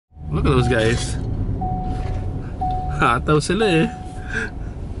Look at those guys. Hataw sila eh.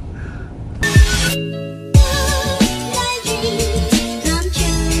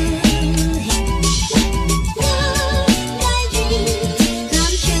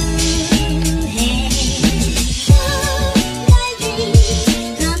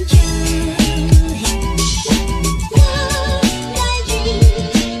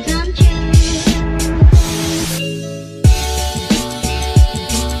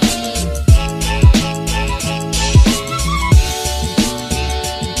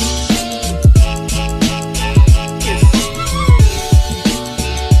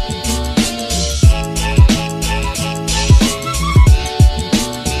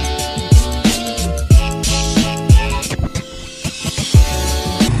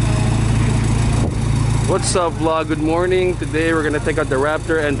 What's up vlog? Good morning. Today we're gonna take out the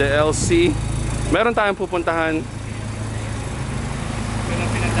Raptor and the LC. Meron tayong pupuntahan. Pero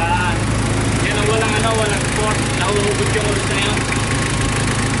pinadaan. Yan ang walang sport. Nahuhubog yung ulos na yun.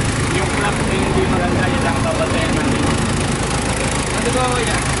 Yung flap na hindi maganda yun lang babatayan natin. Ano ba ako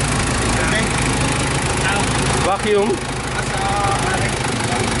yan? Okay. Vacuum. Sa aring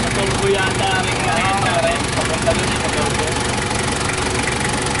matulpo yata aring papunta doon yung matulpo.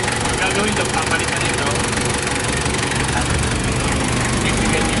 Gagawin daw, papalitan nito.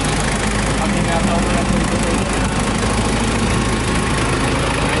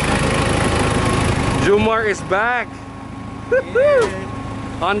 Jumar is back.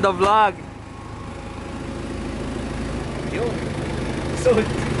 Yeah. On the vlog. Yo. Sold.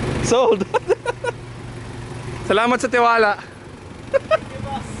 Sold. Salamat sa tiwala.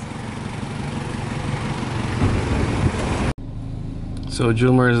 So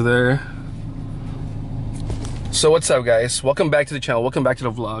Jumar is there. So what's up guys? Welcome back to the channel. Welcome back to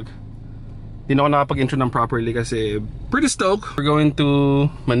the vlog. Di na ako nakapag-intro ng properly kasi pretty stoked. We're going to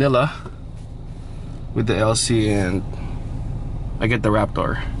Manila with the LC and I get the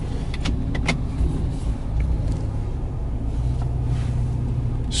Raptor.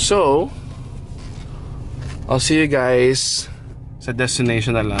 So I'll see you guys sa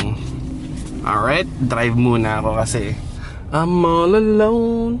destination na lang. Alright, drive muna ako kasi I'm all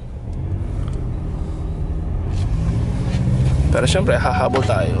alone. Pero syempre, hahabol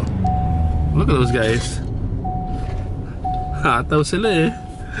tayo. Look at those guys. Hataw sila eh.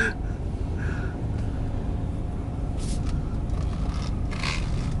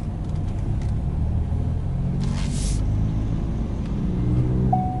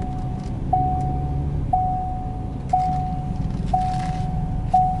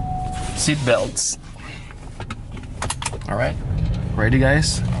 Seat belts. Alright, ready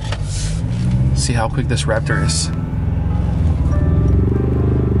guys? See how quick this Raptor is.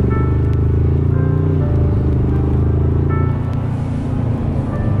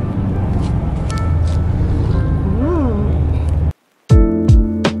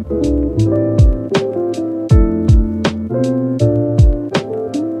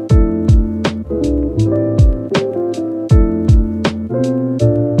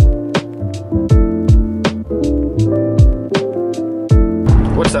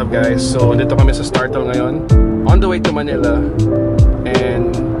 What's up guys? So dito kami sa Startle ngayon, on the way to Manila,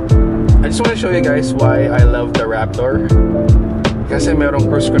 and I just want to show you guys why I love the Raptor. Kasi merong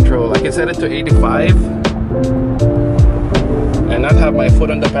cruise control. I can set it to 85 and not have my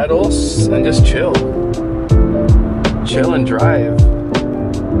foot on the pedals and just chill and drive.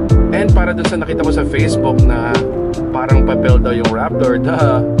 And para dun sa nakita ko sa Facebook na parang papel daw yung Raptor,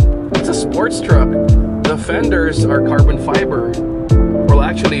 it's a sports truck. The fenders are carbon fiber. Well,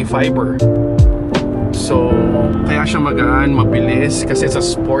 actually fiber. So kaya siya magaan, mabilis kasi it's a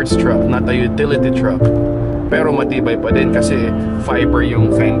sports truck, not a utility truck. Pero matibay pa din kasi fiber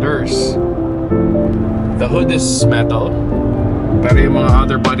yung fenders. The hood is metal, pero yung mga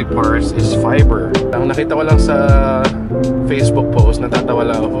other body parts is fiber. Ang nakita ko lang sa Facebook post, natatawa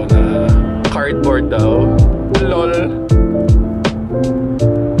lang ako na cardboard daw. Lol.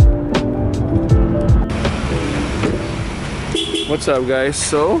 What's up guys?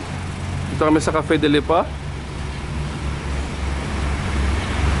 So dito kami sa Cafe de Lipa.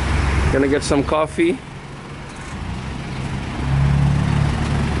 Gonna get some coffee.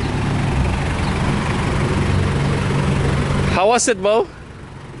 How was it, Bo?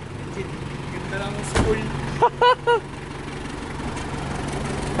 Ganda lang ang school.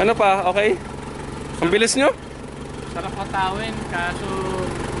 Ano pa? Okay? Ang bilis nyo? Sarap patawin, kaso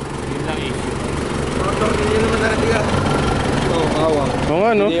yun lang issue. Hindi naman narating ka. Oo, awa. Oo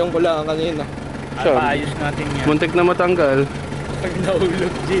nga, no? Hindi yung kulangan kanina. Sure. Paayos natin yan. Muntik na matanggal. Pag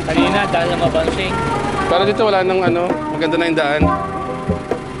nahulog, G. Kanina, dahil na mabansing. Pero dito wala nang ano, maganda na yung daan.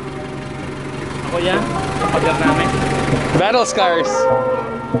 Kuya, pagkat namin. Battle Scars.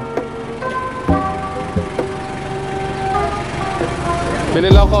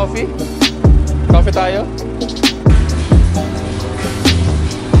 Vanilla coffee? Coffee tayo?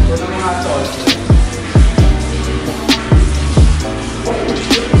 Ito na mga tol.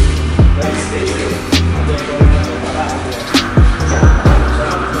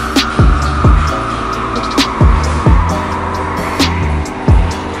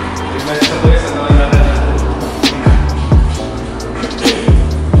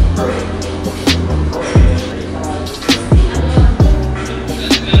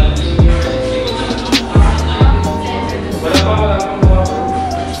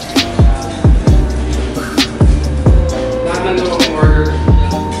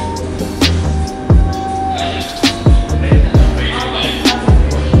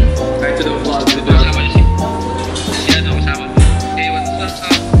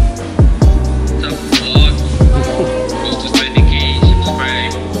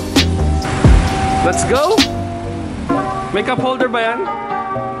 Let's go! May cup holder ba yan?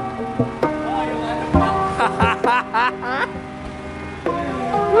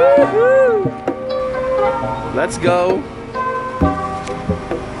 Woohoo! Let's go!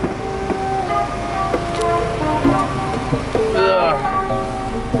 Ugh.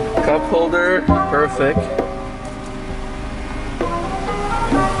 Cup holder, perfect.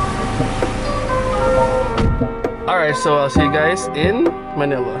 Alright, so I'll see you guys in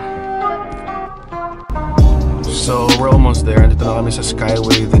Manila. So we're almost there. Andito na kami sa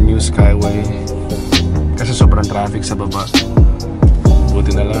Skyway, the new Skyway. Kasi sobrang traffic sa baba.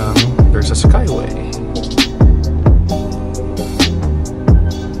 Buti na lang, there's a Skyway.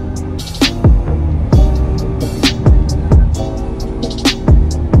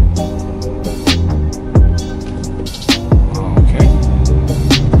 Okay.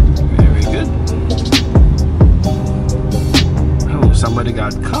 Very good. Oh, somebody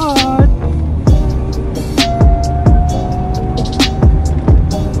got caught.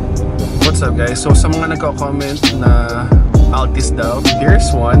 What's up guys? So sa mga nagko-comment na Altis daw,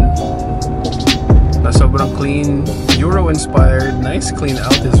 here's one na sobrang clean, Euro inspired, nice clean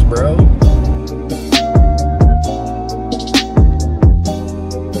Altis bro.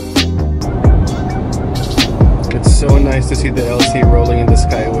 It's so nice to see the LC rolling in the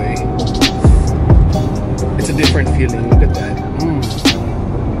Skyway. It's a different feeling, look at that.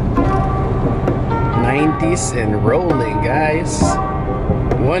 90s and rolling guys.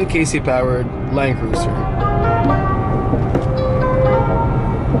 1 KC powered Landcruiser.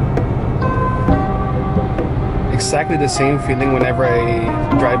 Exactly the same feeling whenever I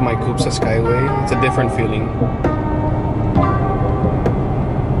drive my coupe sa Skyway. It's a different feeling.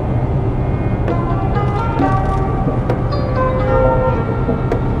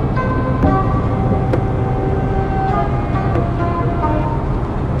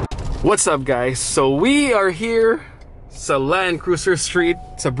 What's up guys? So we are here sa Landcruiser Street,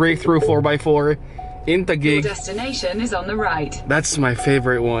 sa Breakthrough 4x4 in Taguig. Your destination is on the right. That's my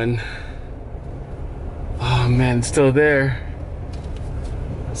favorite one. Oh man, it's still there.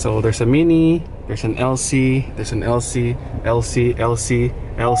 So there's a Mini, there's an LC, there's an LC, LC, LC,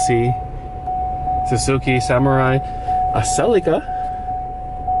 LC, Suzuki Samurai, a Celica.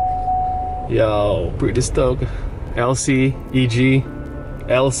 Yo, pretty stoked. LC, EG,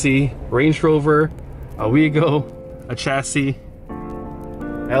 LC, Range Rover, a Wigo, a chassis,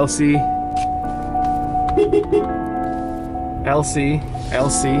 LC, LC,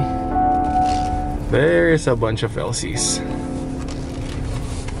 LC. There's a bunch of LCs.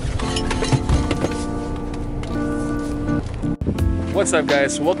 What's up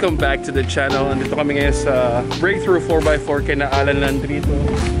guys? Welcome back to the channel. Nandito kami ngayon sa Breakthrough 4x4 kay na Alan Landrito.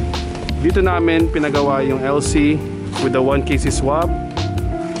 Dito namin pinagawa yung LC with the 1 KC swap.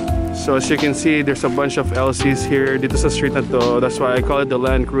 So as you can see, there's a bunch of LCs here dito sa street na to. That's why I call it the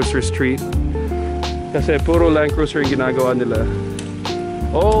Landcruiser Street. Kasi puro Landcruiser yung ginagawa nila.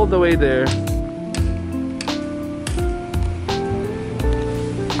 All the way there.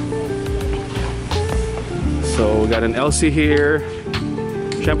 So we got an LC here.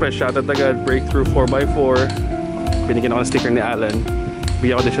 Siyempre, shoutout agad, Breakthrough 4x4. Binigyan ako ng sticker ni Alan.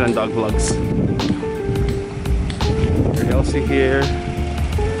 Bigyan ko din siya ng Dawg vlogs. Your LC here.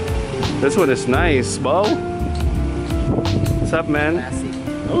 This one is nice, Bo. What's up, man?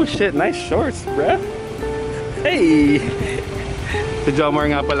 Oh shit, nice shorts, bruh. Hey! Si Jomar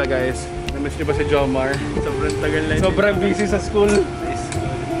nga pala, guys. Namiss niyo ba si Jomar? Sobrang tagal lang. Sobrang busy sa school.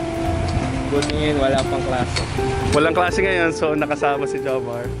 Buti ngayon, wala pang klase. Walang klase ngayon, so nakasama si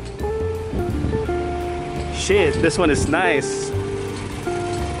Jomar. Shit, this one is nice.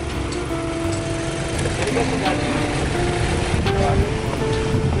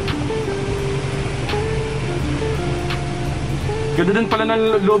 Ganda din pala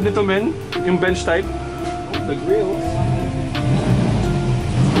ng loob nito, men. Yung bench type. The grill.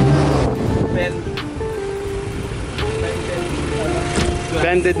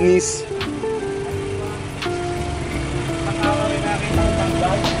 Bended knees.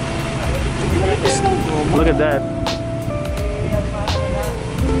 Look at that.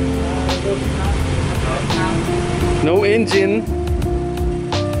 No engine.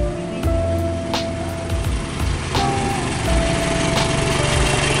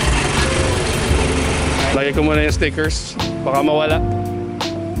 Lagay ko muna yung stickers. Baka mawala.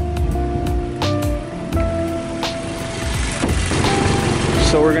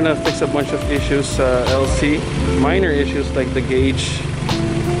 So we're gonna fix a bunch of issues sa LC. Minor issues like the gauge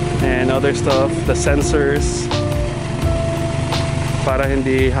and other stuff, the sensors, para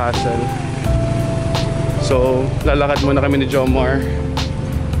hindi hassle. So lalakad muna kami ni Jomar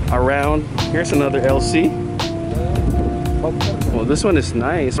around. Here's another LC. Oh, this one is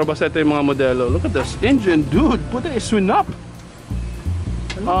nice. Pero basta ito yung mga modelo. Look at this engine, dude. Put it swing up.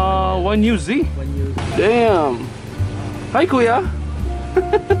 1UZ. Damn. Hi, kuya.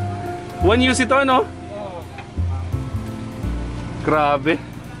 1UZ ito, no? Grabe.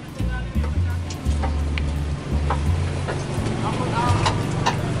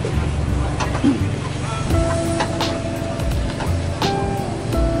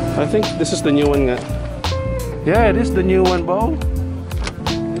 I think this is the new one nga. Yeah, it is the new one, Bo.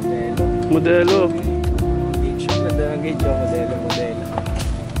 Modelo.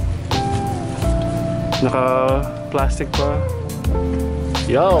 Naka-plastic pa.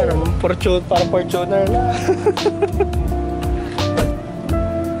 Yo! Parang Fortuner na.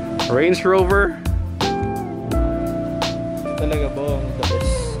 Range Rover. Talaga ba ang the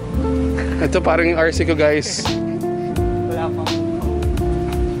best? Ito parang yung RC ko, guys. Wala pang.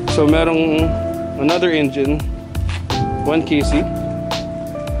 So merong another engine. 1 kc,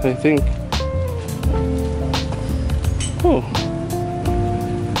 I think. Oh.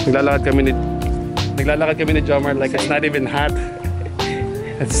 Naglalakad kami ni Jomar like it's not even hot.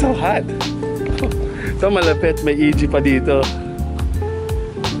 It's so hot. Ito malapit, may EG pa dito.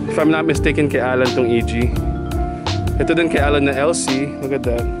 If I'm not mistaken, kay Alan tong EG. Ito din kay Alan na LC. Look at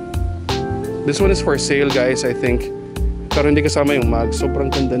that. This one is for sale, guys, I think. Pero hindi kasama yung mag. Sobrang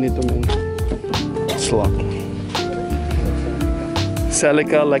ganda nito, man. It's locked.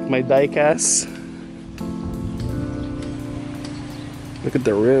 Celica like my diecast. Look at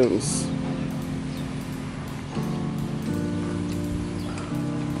the rims.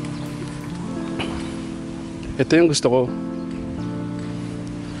 Ito yung gusto ko.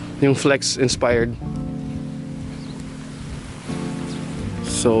 Yung flex inspired.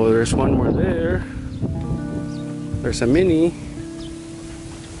 So there's one more there. There's a mini.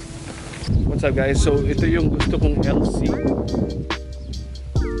 What's up, guys? So ito yung gusto kong LC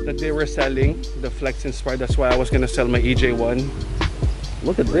that they were selling, the flex inspired. That's why I was gonna sell my EJ1.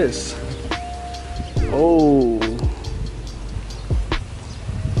 Look at this. Oh,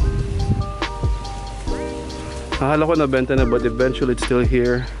 akala ko nabenta na, but eventually it's still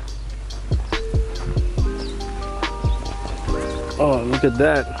here. Oh, look at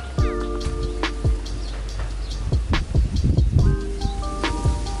that.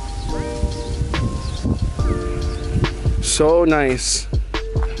 So nice.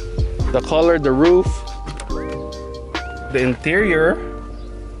 The color, the roof, the interior.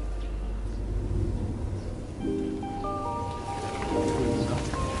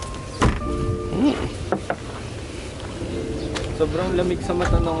 Sobrang lamig sa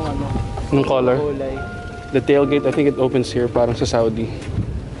mata ng ano. Anong color? Kulay. The tailgate, I think it opens here, parang sa Saudi.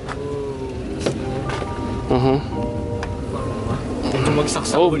 Bumagsak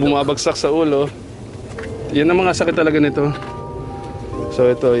sa Oh, ulo. bumabagsak sa ulo. Yan ang mga sakit talaga nito. So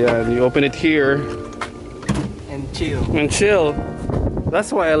ito, yan. You open it here And chill. and chill.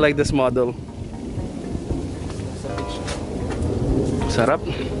 That's why I like this model. Sarap.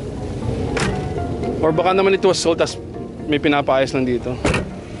 Or baka naman ito was sold as may pinapaayos lang dito.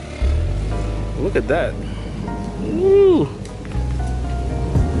 Look at that. Woo.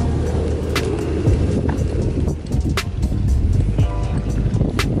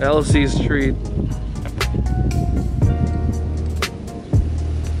 LC Street.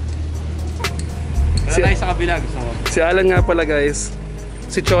 Sa kabila gusto mo. Si Alan nga pala, guys.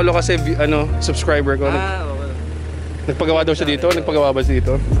 Si Cholo kasi ano, subscriber ko. Okay. Nagpagawa daw siya dito. Nagpagawa ba siya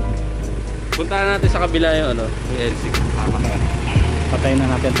dito? Puntahan natin sa kabila yung ano, yung LC. Patayin na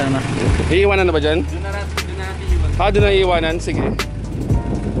natin sana. Iiwanan na ba dyan? Doon na natin iwan. Doon na iiwanan? Sige.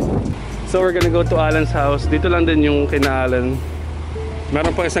 So we're gonna go to Alan's house. Dito lang din yung kina Alan.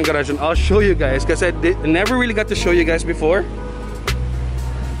 Meron pang isang garage. I'll show you guys kasi I never really got to show you guys before.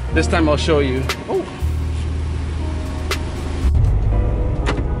 This time I'll show you. Oh.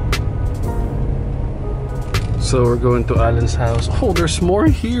 So we're going to Alan's house. Oh, there's more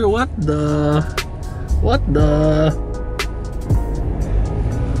here. What the?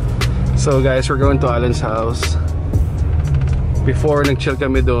 So guys, we're going to Alan's house. Before nag-chill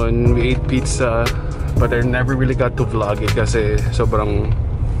kami doon, we ate pizza, but I never really got to vlog it kasi sobrang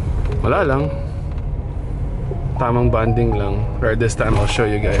wala lang. Tamang bonding lang. Or this time I'll show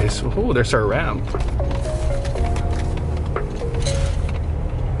you guys. Oh, there's our ramp.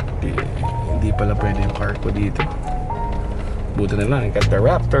 Hindi pala pwede yung car ko dito. Buti na lang, I got the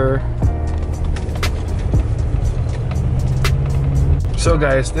Raptor. So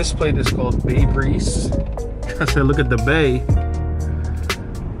guys, this place is called Bay Breeze. Kasi look at the bay.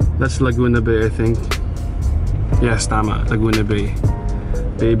 That's Laguna Bay, I think. Yes, tama, Laguna Bay.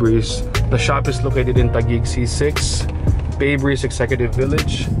 Bay Breeze. The shop is located in Taguig C6, Bay Breeze Executive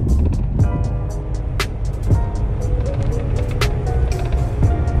Village.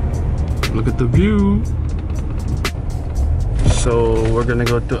 Look at the view. So we're gonna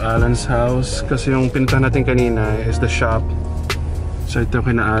go to Alan's house kasi yung pinuntahan natin kanina is the shop. So ito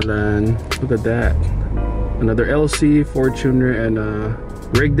kina Alan. Look at that. Another LC, Fortuner, and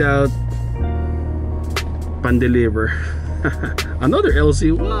rigged out pan-deliver. Another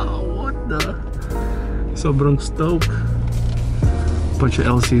LC. Wow, what the? Sobrang stoked. Bunch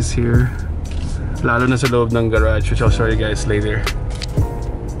of LCs here. Lalo na sa loob ng garage, which I'll show you guys later.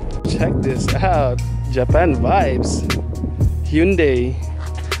 Check this out. Japan vibes. Hyundai.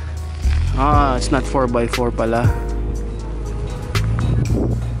 Ah, it's not 4x4 pala.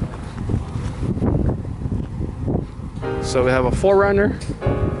 So we have a 4Runner.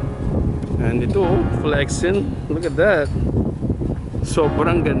 And ito, flexing. Look at that.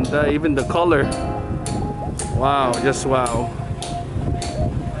 Sobrang ganda. Even the color. Wow, just wow.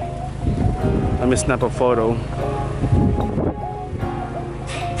 Let me snap a photo.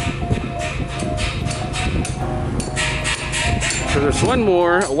 So there's one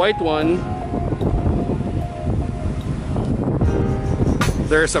more, a white one.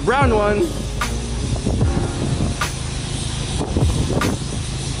 There's a brown one.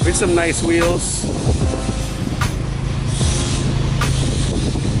 With some nice wheels.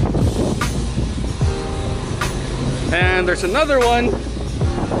 And there's another one.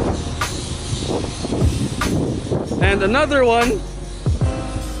 And another one.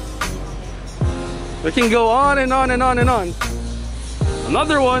 We can go on and on and on and on.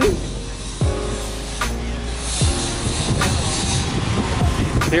 Another one.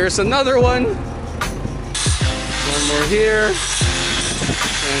 Here's another one. One more here.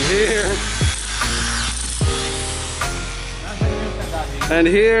 And here. And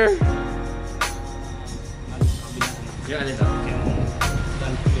here.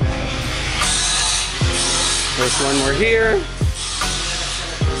 There's one more here.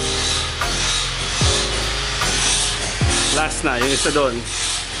 Last na, yung isa doon.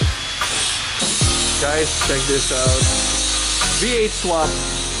 Guys, check this out. V8 swap.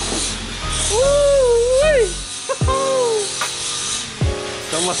 Woo!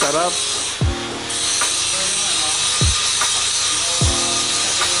 So masarap.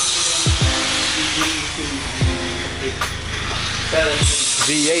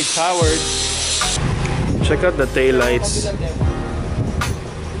 V8 powered. Check out the taillights.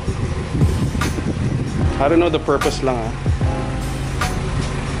 I don't know the purpose lang ah.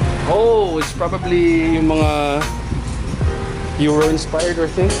 Oh, it's probably yung mga Euro inspired or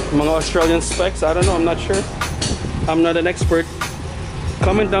thing. Mga Australian specs. I don't know, I'm not sure. I'm not an expert.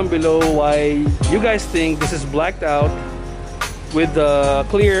 Comment down below why you guys think this is blacked out with the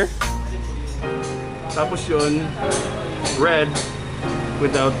clear. Tapos yun, red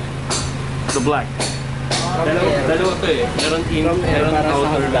without the black. Dalawa to eh. Meron team, meron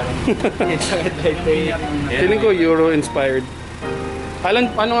outer. Feeling ko Euro inspired. Alan,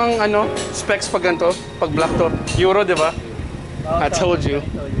 ano ang specs pag ganito? Pag black to? Euro, di ba? I told you.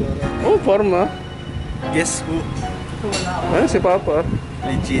 Oh, forma. Guess who? Ano si Papa?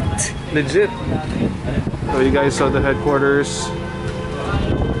 Legit. So you guys saw the headquarters.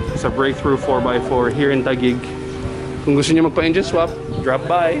 It's a breakthrough 4x4 here in Taguig. Kung gusto niyo magpa-engine swap, drop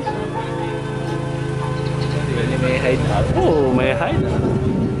by. May hideout. Oh, may hideout.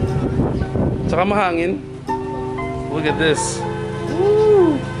 Tsaka mahangin. Look at this.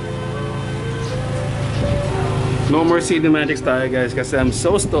 Woo! No more cinematics tayo guys kasi I'm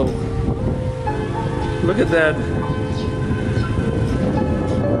so stoked. Look at that.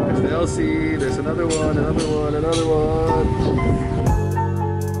 There's the see. There's another one, another one, another one.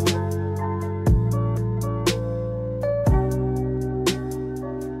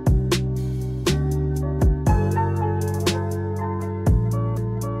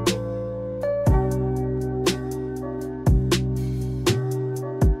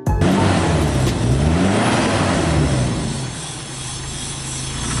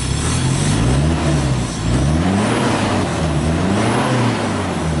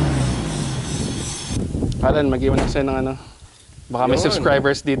 Alan, mag-iwan ako sa'yo ng ano. Baka may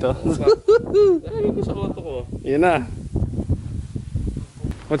subscribers dito. Ay, ko sa auto ko. Yun na.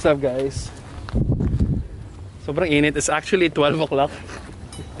 What's up, guys? Sobrang init. It's actually 12 o'clock.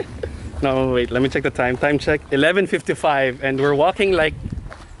 No, wait. Let me check the time. Time check. 11:55 and we're walking like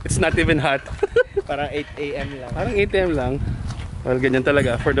it's not even hot. Parang 8 a.m. lang. Parang 8 a.m. lang. Well, ganyan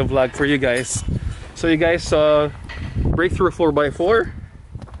talaga for the vlog for you guys. So you guys saw Breakthrough 4x4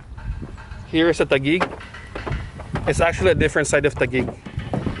 here sa Taguig. It's actually a different side of Taguig.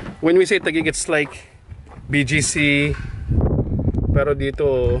 When we say Taguig, it's like BGC, pero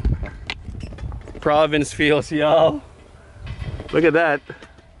dito province feels, y'all. Look at that.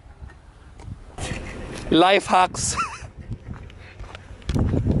 Life hacks.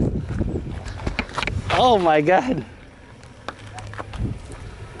 Oh my god.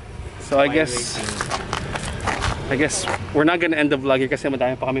 So I guess we're not gonna end the vlog here kasi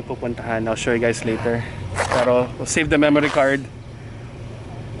madami pa kami pupuntahan. I'll show you guys later. Pero we'll save the memory card.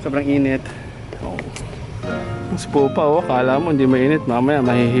 Sobrang init. Oh. Mas po pa, oh. Kala mo hindi mainit. Mamaya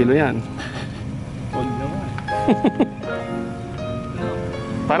mahihilo yan. Huwag naman.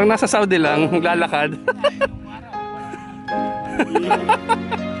 Parang nasa Saudi lang, lalakad.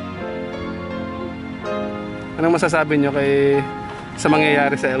 Anong masasabi nyo sa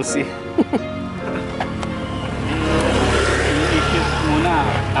mangyayari sa LC? Issues muna,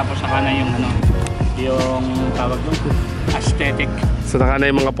 tapos saka na yung yung tawag doon, aesthetic. So naka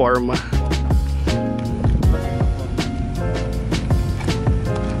na yung mga forma.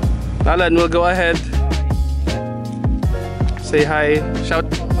 Alan, we'll go ahead. Say hi. Shout.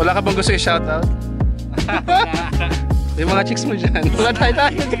 Wala ka bang gusto i-shout out? Yung mga chicks mo dyan. Wala tayo.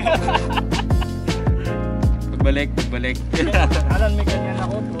 Pagbalik. Alan, may ganyan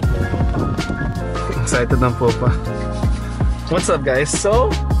ako. Excited ng popa. What's up, guys? So,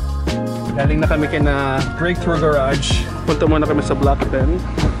 galing na kami kina Breakthrough Garage. Punta muna kami sa Block 10.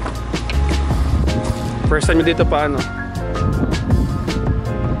 First time dito pa, ano?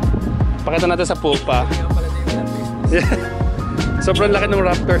 Pakita natin sa popa. Sobrang laki ng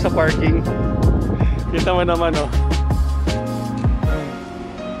Raptor sa parking. Kita mo naman, oh.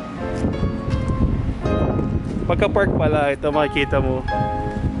 Pagka-park pala, ito makikita mo.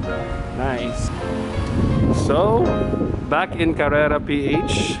 Nice. So, back in Carrera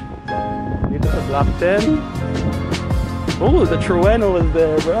PH. Dito sa Block 10. Oh, the Trueno was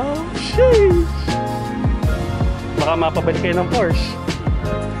there, bro. Sheesh. Baka mapabalik kayo ng Porsche.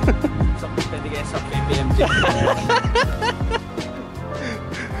 Pwede kayo sa PPMG.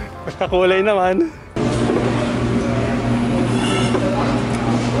 Kakulay naman.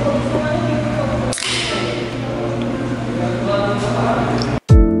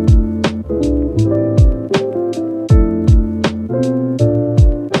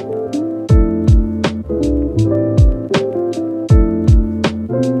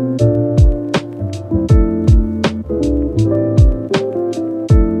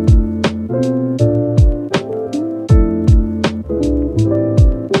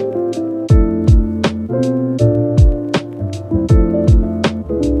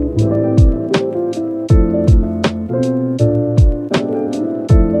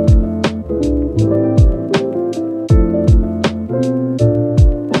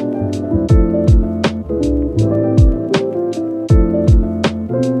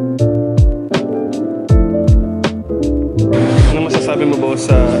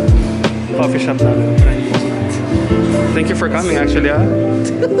 Sa coffee shop namin. Thank you for coming actually, ah.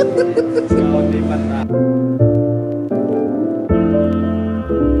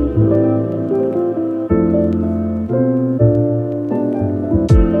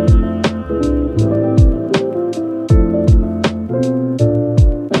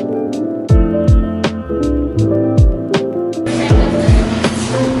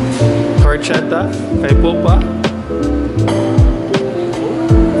 Horchata, kay Pupa.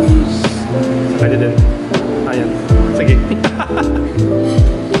 Pwede din. Ayan. Sige.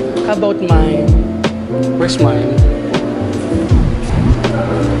 How about mine? Where's mine?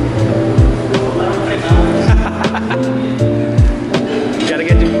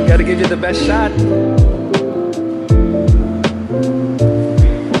 Gotta give you the best shot.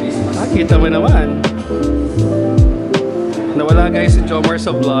 Kita mo naman. Nawala guys si Jomar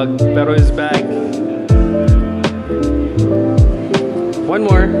sa vlog, pero is back. One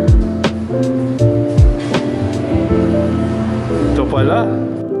more. Ito pala.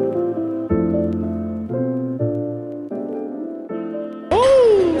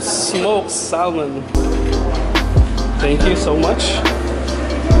 Oh! Smoked salmon. Thank you so much.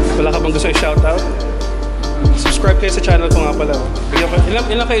 Wala ka bang gusto i-shoutout? Subscribe kayo sa channel ko nga pala.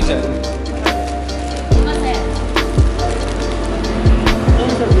 Ilan kayo dyan?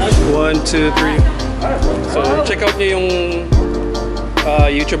 1, 2, 3. So, check out nyo yung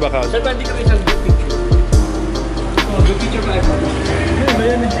YouTube account. Sir, pwede ko isang good picture. Oh, good picture ba?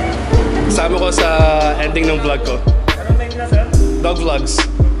 Kasama ko sa ending ng vlog ko. Anong name na, sir? Dawg Vlogs.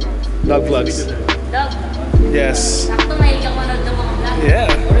 Dawg Vlogs. Dawg. Yes. Sakto mahilig ako manood ng mga vlog. Yeah.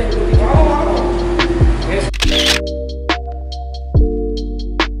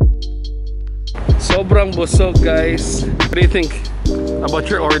 Sobrang busog guys. What do you think about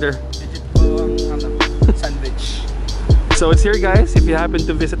your order? Sandwich. So it's here guys, if you happen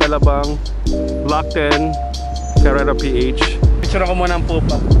to visit Alabang, Block 10, Carrera PH. Picture ako muna ng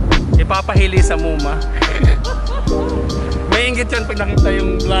pupa. Ipapahili sa muma. May inggit yan pag nakita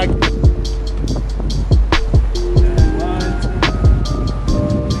yung vlog.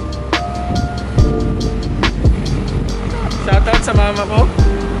 Shoutout sa mama ko,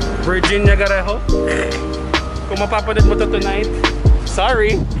 Virginia Garejo. Kung mapapanood mo to tonight,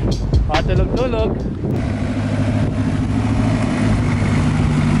 sorry, patulog-tulog.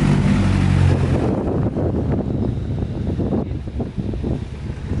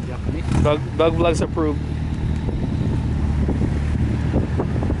 Dawg Vlogs approved.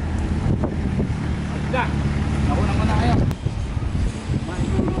 Ako na muna kayo.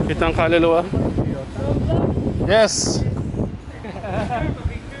 Kita ang kaluluwa. Yes.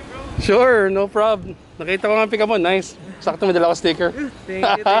 Sure, no problem. Nakita ko nga ang pika mo, nice. Sakto may dala ko sticker. Thank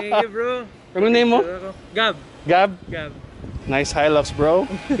you bro. Ano name mo? Gab. Gab? Gab. Nice Hilux bro.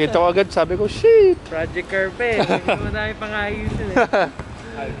 Kita ko agad, sabi ko, shit. Project Carpe. Hindi mo dami pang ayusin eh.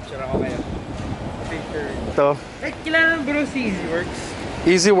 Picture ako kayo. Picture. Ito. Eh, kilala mo bro si Easy Works?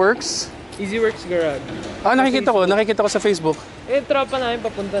 Easy Works? Easy Works Garage. Ah, nakikita ko sa Facebook. Eh, tropa namin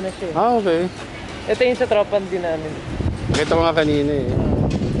papunta na siya. Ah, okay. Ito yung sa tropa din namin. Nakita ko nga kanina eh.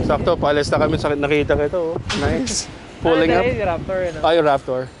 Sakto, paalis na kami, nakita ko ito. Oh. Nice. Pulling up. Yung Raptor eh. No? Ah, yung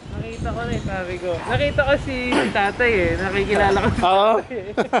Raptor. Nakita ko na eh, sabi ko. Nakita ko si tatay eh. Nakikilala ko si Oo. tatay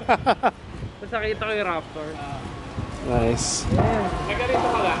eh. Tapos nakita ko yung Raptor. Nice. Ayan. Taga rito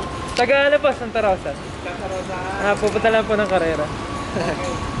ka lang? Taga ano po, Santa Rosa. Santa Rosa. Pupunta lang po ng karera.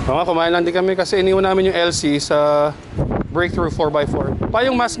 Oo nga, kumain lang din kami kasi iniwan namin yung LC sa Breakthrough 4x4. Pa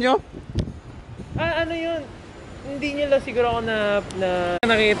yung mask nyo? Ah, ano yun? Hindi nyo lang siguro ako na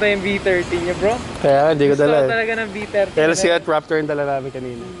nakita yung V30 nyo bro. Kaya hindi ko Gusto dala ko eh. talaga ng V30. LC at Raptor yung dala namin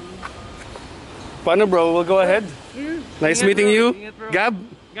kanina. Paano bro? We'll go ahead. Nice Ingat, meeting bro. you. Ingat, bro. Gab,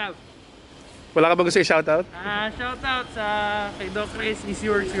 Gab. wala ka ba gusto i-shoutout? Shoutout sa kay Doc Chris, Easy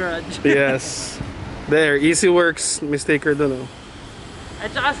Works Garage. Yes. There, Easy Works. Mistaker dun oh. At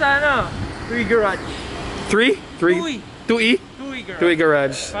saka sa ano, Tui Garage. 3? 2E. 2E? Tui Garage. 2E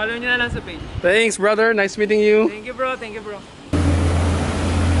Garage. Follow nyo na lang sa page. Thanks brother. Nice meeting you. Thank you bro, thank you bro.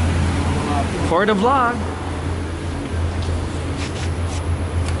 For the vlog.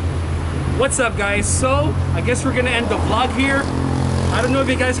 What's up guys? So, I guess we're gonna end the vlog here. I don't know if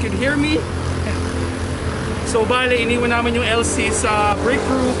you guys can hear me. So, bale, iniwan namin yung LC sa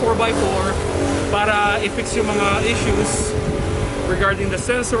Breakthrough 4x4 para i-fix yung mga issues regarding the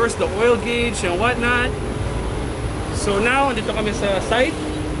sensors, the oil gauge, and whatnot. So now, andito kami sa site,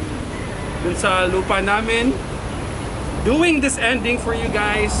 dun sa lupa namin, doing this ending for you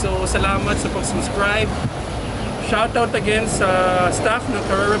guys. So, salamat sa pag-subscribe. Shoutout again sa staff ng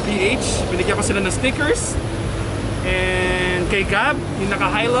Carrera PH. Binigyan ko sila ng stickers. And kay Gab, yung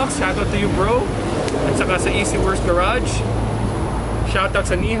naka-Hilux, shoutout to you bro. At saka sa Easy Works Garage. Shoutout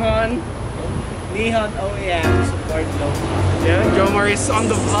sa Nihon. Nihon OEM, support low. Yeah, Jomar is on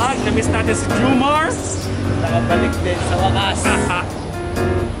the vlog. Na-miss natin si Jomar. Nakabalik din sa wakas.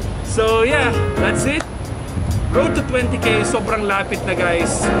 So yeah, that's it. Road to 20k, sobrang lapit na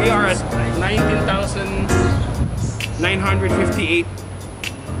guys. We are at 19,958.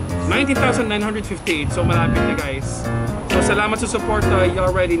 19,958, so malapit na guys. So salamat sa support. You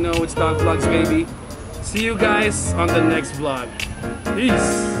already know it's Dawg Vlogs baby. See you guys on the next vlog.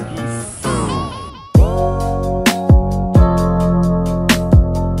 Peace!